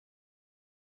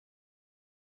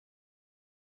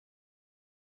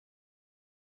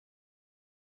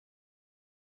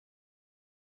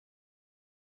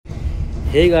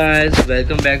Hey guys,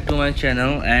 welcome back to my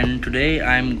channel, and today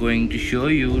I'm going to show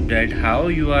you that how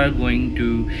you are going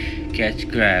to catch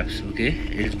crabs. Okay,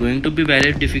 it's going to be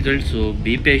very difficult, so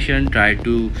be patient. Try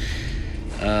to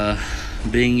uh,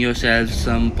 bring yourself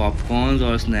some popcorns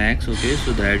or snacks, okay,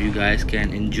 so that you guys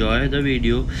can enjoy the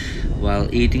video while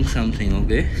eating something.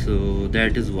 Okay, so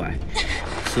that is why.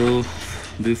 So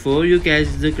before you catch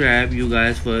the crab, you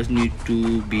guys first need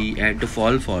to be at the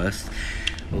fall forest.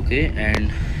 Okay,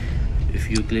 and if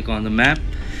you click on the map,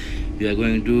 you are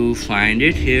going to find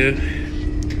it here,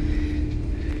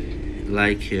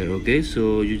 like here. Okay,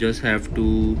 so you just have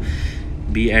to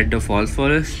be at the falls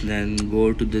forest, then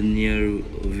go to the near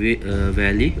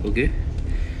valley. Okay,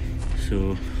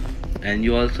 so and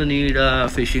you also need a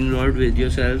fishing rod with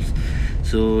yourselves,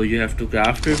 so you have to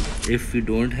craft it if you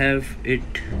don't have it.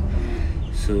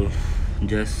 So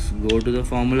just go to the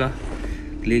formula,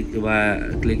 click by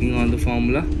clicking on the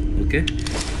formula. Okay,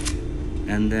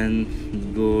 and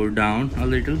then go down a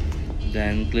little,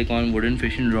 then click on wooden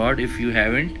fishing rod if you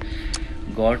haven't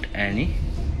got any.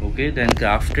 Okay, then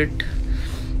craft it,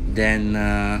 then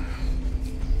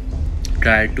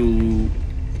try to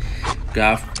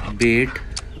craft bait.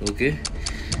 Okay,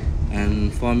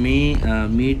 and for me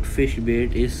meat fish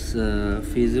bait is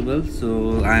feasible,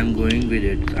 so I'm going with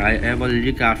it. I have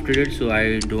already crafted it, so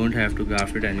I don't have to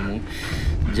craft it anymore.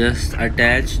 Just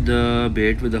attach the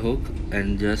bait with the hook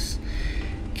and just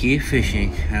keep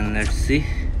fishing, and let's see,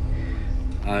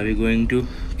 are we going to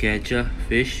catch a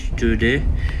fish today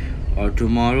or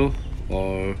tomorrow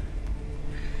or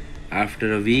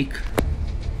after a week?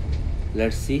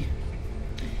 Let's see.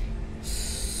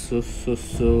 So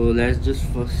let's just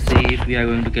first see if we are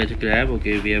going to catch a crab.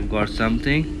 Okay, we have got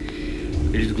something.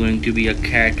 It is going to be a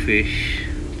catfish,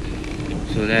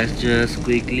 so let's just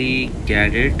quickly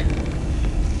get it.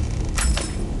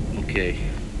 Okay,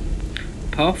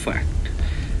 perfect.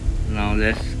 Now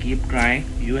let's keep trying.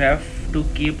 You have to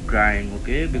keep trying,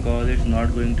 okay, because it's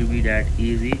not going to be that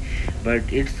easy,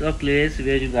 but it's a place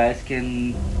where you guys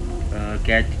can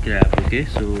catch crab. Okay,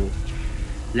 so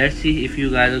let's see if you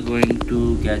guys are going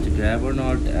to catch a crab or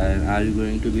not, and are you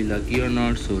going to be lucky or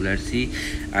not. So let's see.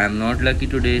 I'm not lucky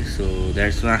today, so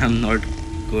that's why I'm not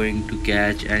going to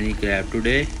catch any crab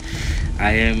today.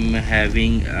 I am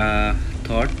having a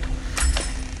thought,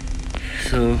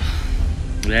 so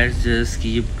let's just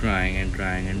keep trying and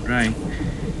trying and trying.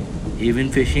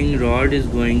 Even fishing rod is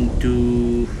going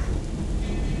to,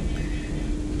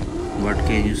 what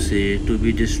can you say, to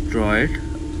be destroyed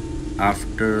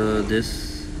after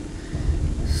this,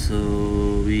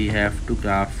 so we have to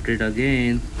craft it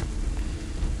again.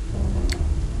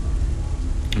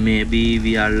 Maybe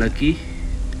we are lucky,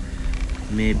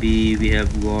 maybe we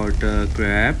have got a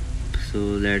crab. So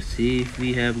let's see if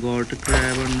we have got a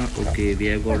crab or not. Okay, we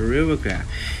have got a river crab.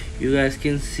 You guys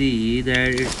can see that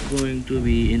it's going to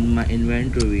be in my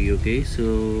inventory. Okay,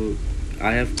 so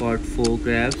I have caught 4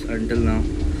 crabs until now,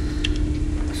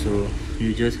 so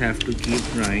you just have to keep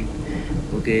trying.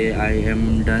 Okay, I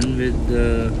am done with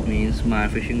the means my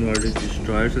fishing rod is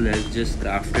destroyed, so let's just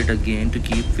craft it again to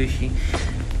keep fishing,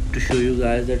 to show you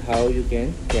guys that how you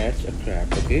can catch a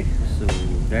crab. Okay, so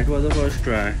that was the first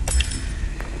try.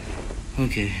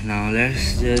 Okay, now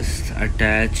let's just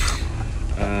attach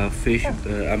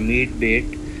a meat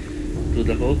bait to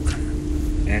the hook,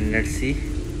 and let's see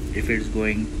if it's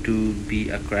going to be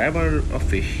a crab or a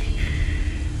fish.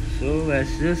 So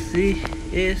let's just see.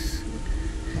 Yes,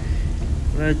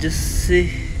 let's just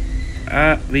see,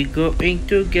 are we going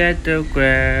to get a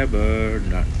crab or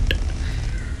not?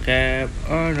 Crab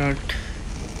or not?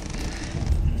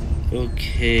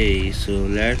 Okay, so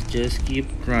let's just keep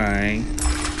trying.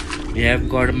 We have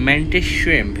got a mantis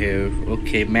shrimp here.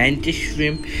 Okay, mantis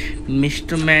shrimp,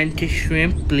 Mr. Mantis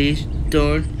shrimp, please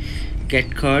don't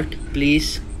get caught.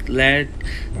 Please let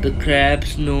the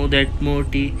crabs know that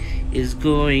Moti is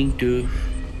going to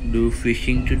do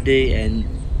fishing today, and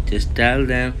just tell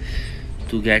them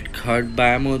to get caught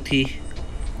by Moti.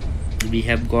 We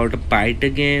have got a bite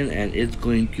again, and it's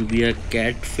going to be a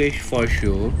catfish for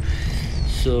sure.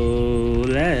 So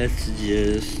let's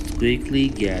just quickly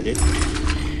get it.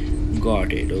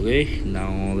 Got it. Okay,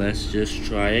 now let's just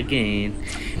try again,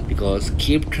 because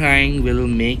keep trying will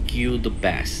make you the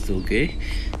best. Okay,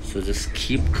 so just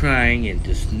keep trying and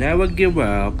just never give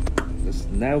up. Just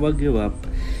never give up.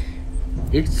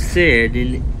 It's said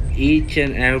in each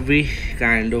and every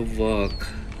kind of work,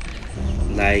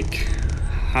 like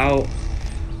how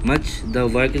much the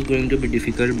work is going to be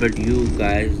difficult, but you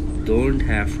guys don't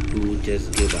have to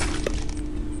just give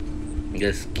up.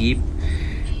 Just keep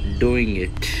doing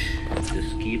it.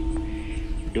 Just keep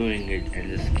doing it,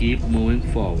 and just keep moving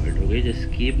forward. Okay,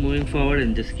 just keep moving forward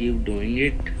and just keep doing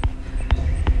it.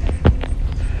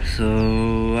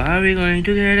 So are we going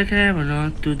to get a crab or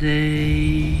not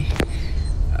today?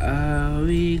 Are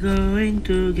we going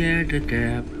to get a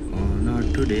crab or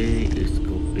not today? It's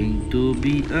going to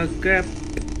be a crab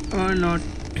or not.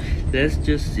 Let's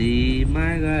just see,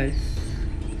 my guys.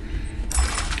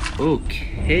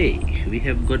 Okay, we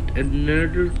have got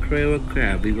another clever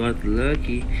crab. We got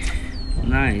lucky.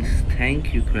 Nice.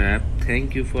 Thank you, crab.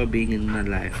 Thank you for being in my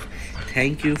life.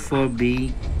 Thank you for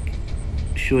being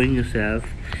showing yourself.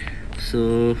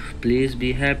 So please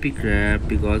be happy, crab,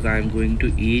 because I'm going to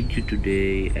eat you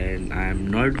today, and I'm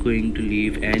not going to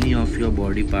leave any of your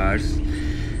body parts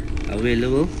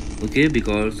available. Okay,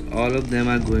 because all of them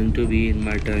are going to be in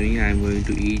my tummy. I'm going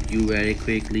to eat you very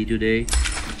quickly today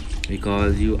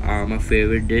because you are my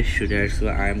favorite dish. So that's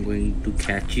why I'm going to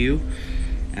catch you,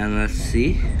 and let's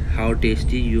see how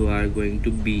tasty you are going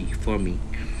to be for me.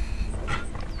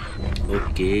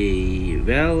 Okay,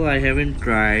 well, I haven't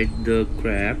tried the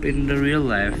crab in the real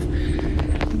life,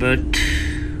 but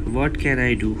what can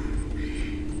I do?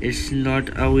 It's not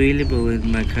available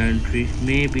in my country.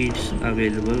 Maybe it's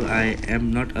available. I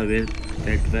am not aware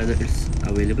that whether it's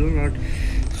available or not.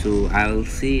 So I will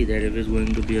see that if it's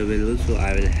going to be available, so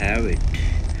I will have it.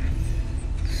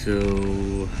 So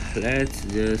let's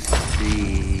just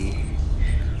see.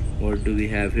 What do we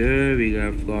have here? We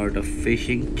have got a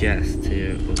fishing chest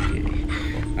here. Okay,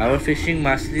 our fishing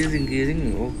mastery is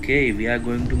increasing. Okay, we are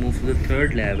going to move to the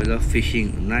third level of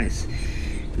fishing. Nice.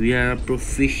 We are a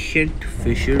proficient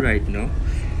fisher right now.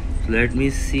 So let me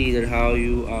see that how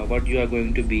you are, what you are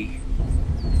going to be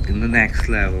in the next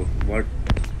level. What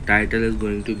title is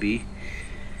going to be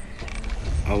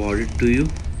awarded to you.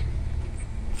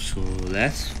 So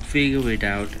let's figure it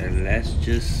out, and let's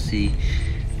just see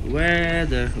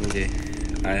whether, okay,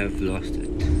 I have lost it.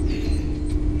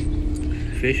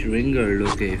 Fish ringer.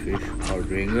 Okay, fish or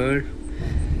ringer.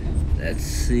 Let's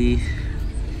see.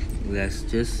 Let's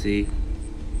just see.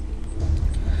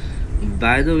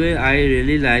 By the way, I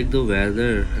really like the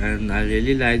weather, and I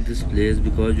really like this place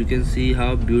because you can see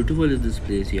how beautiful is this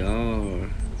place. Yeah,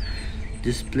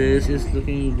 this place is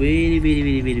looking very, very,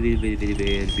 very, very, very, very, very,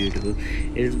 very beautiful.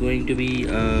 It is going to be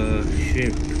a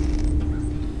shrimp.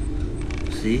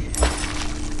 See,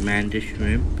 mantis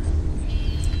shrimp.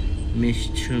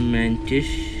 Mr. Mantis,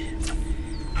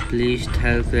 please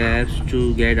tell crabs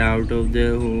to get out of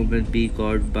their home and be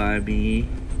caught by me.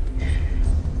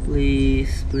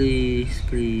 Please, please,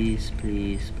 please,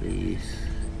 please, please.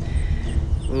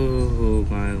 Oh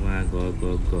my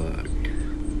god.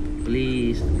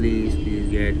 Please, please, please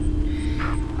get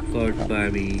caught by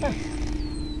me.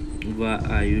 Why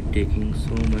are you taking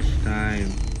so much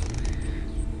time?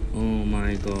 Oh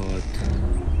my god.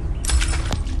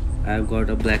 I've got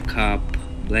a black carp.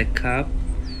 Black carp.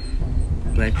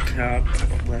 Black carp.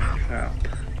 Black carp.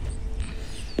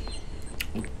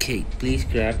 Okay, please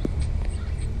grab.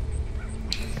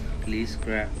 Please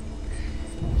grab.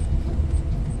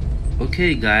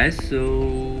 Okay guys,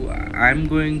 so I'm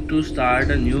going to start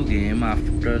a new game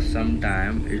after some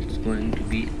time. It's going to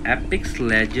be Apex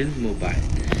Legends Mobile.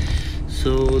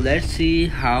 So let's see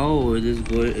how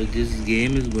this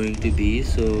game is going to be.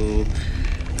 So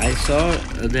I saw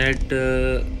that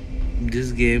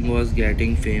this game was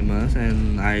getting famous,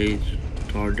 and I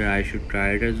thought that I should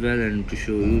try it as well and to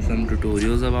show you some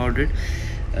tutorials about it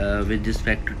with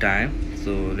respect to time.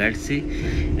 So let's see,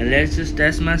 and let's just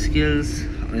test my skills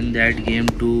in that game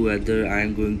too, whether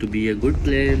I'm going to be a good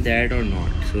player in that or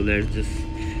not. So let's just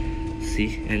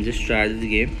see and just try this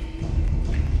game,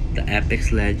 the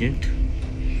Apex Legend.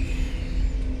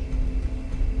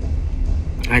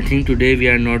 I think today we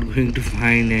are not going to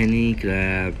find any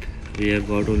crab. We have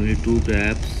got only 2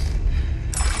 crabs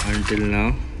until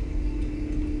now.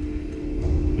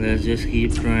 Let's just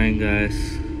keep trying,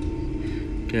 guys.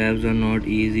 Crabs are not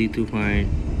easy to find.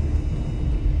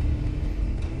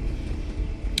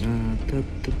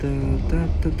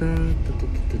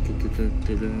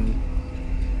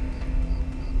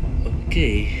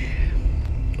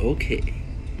 Okay,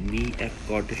 we have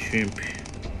got a shrimp.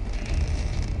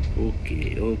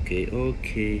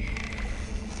 Okay.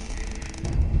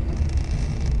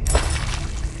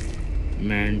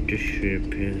 Mantis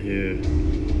shrimp is here.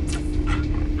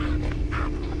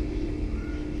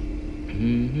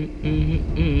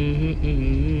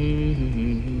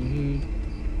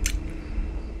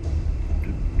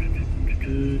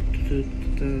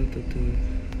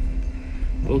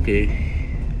 Okay,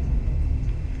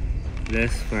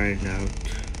 let's find out.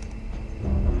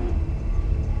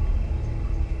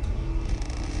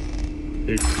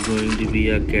 it's going to be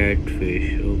a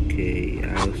catfish. Okay,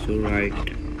 I was so right.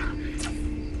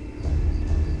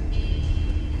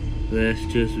 Let's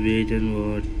just wait and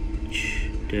watch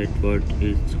that what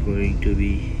it's going to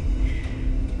be,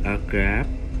 a crab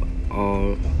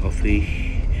or a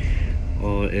fish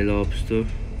or a lobster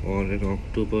or an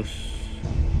octopus.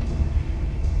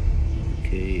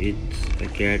 Okay, it's a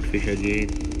catfish again.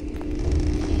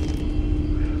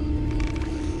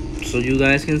 So you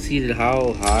guys can see that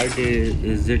how hard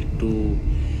is it to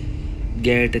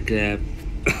get a crab.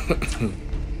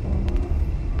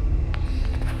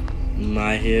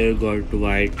 My hair got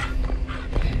white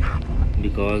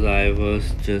because I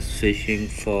was just fishing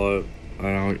for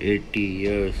around 80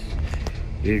 years.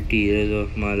 80 years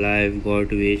of my life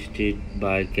got wasted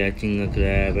by catching a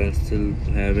crab and still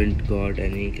haven't got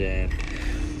any crab.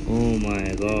 Oh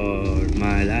my god,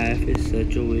 my life is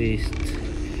such a waste.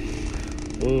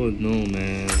 Oh no,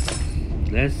 man.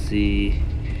 Let's see.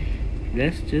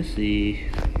 Let's just see.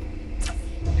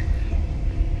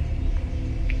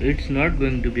 It's not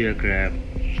going to be a crab.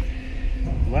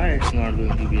 Why it's not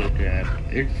going to be a crab?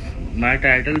 It's my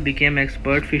title became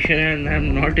expert fisher and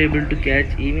I'm not able to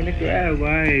catch even a crab.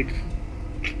 Why it's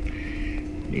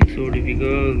being so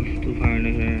difficult to find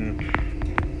a crab?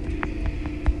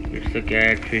 It's the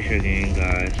catfish again,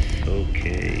 guys.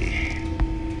 Okay,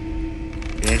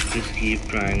 let's just keep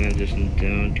trying and just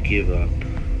don't give up,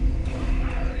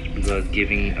 because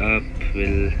giving up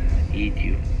will eat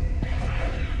you.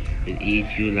 Will eat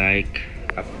you like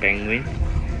a penguin,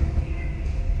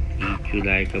 eat you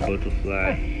like a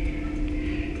butterfly.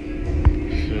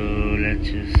 So let's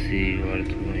just see what's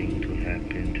going to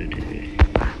happen today.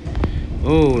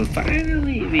 Oh,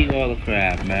 finally we got a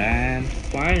crab, man.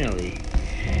 Finally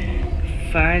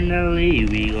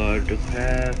we got a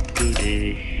crab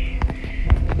today.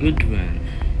 Good one.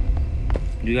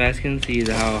 You guys can see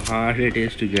how hard it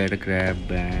is to get a crab,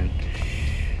 man.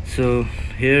 So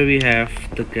here we have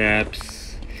the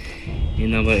crabs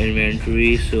in our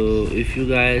inventory. So if you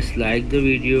guys like the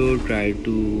video, try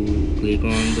to click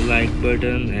on the like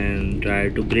button and try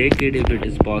to break it if it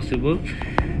is possible,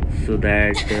 so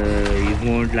that you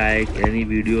won't like any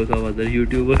videos of other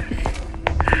YouTubers.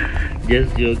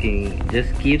 Just joking.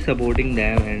 Just keep supporting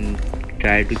them and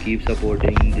try to keep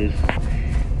supporting this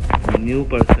new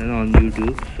person on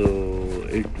YouTube. So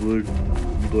it would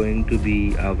going to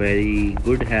be a very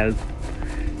good help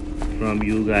from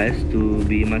you guys to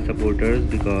be my supporters,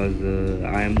 because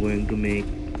I am going to make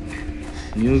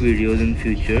new videos in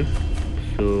future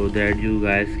so that you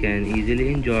guys can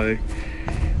easily enjoy it.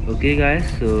 Okay guys,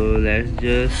 so let's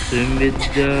just swim with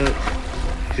the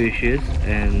fishes,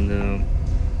 and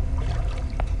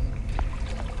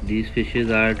these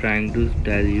fishes are trying to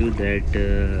tell you that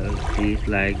please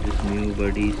like this new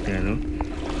buddies channel.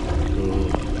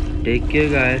 So take care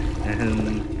guys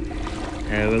and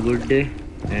have a good day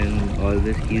and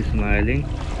always keep smiling.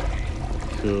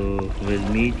 So we'll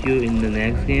meet you in the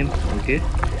next game. Okay,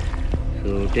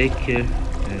 so take care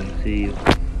and see you.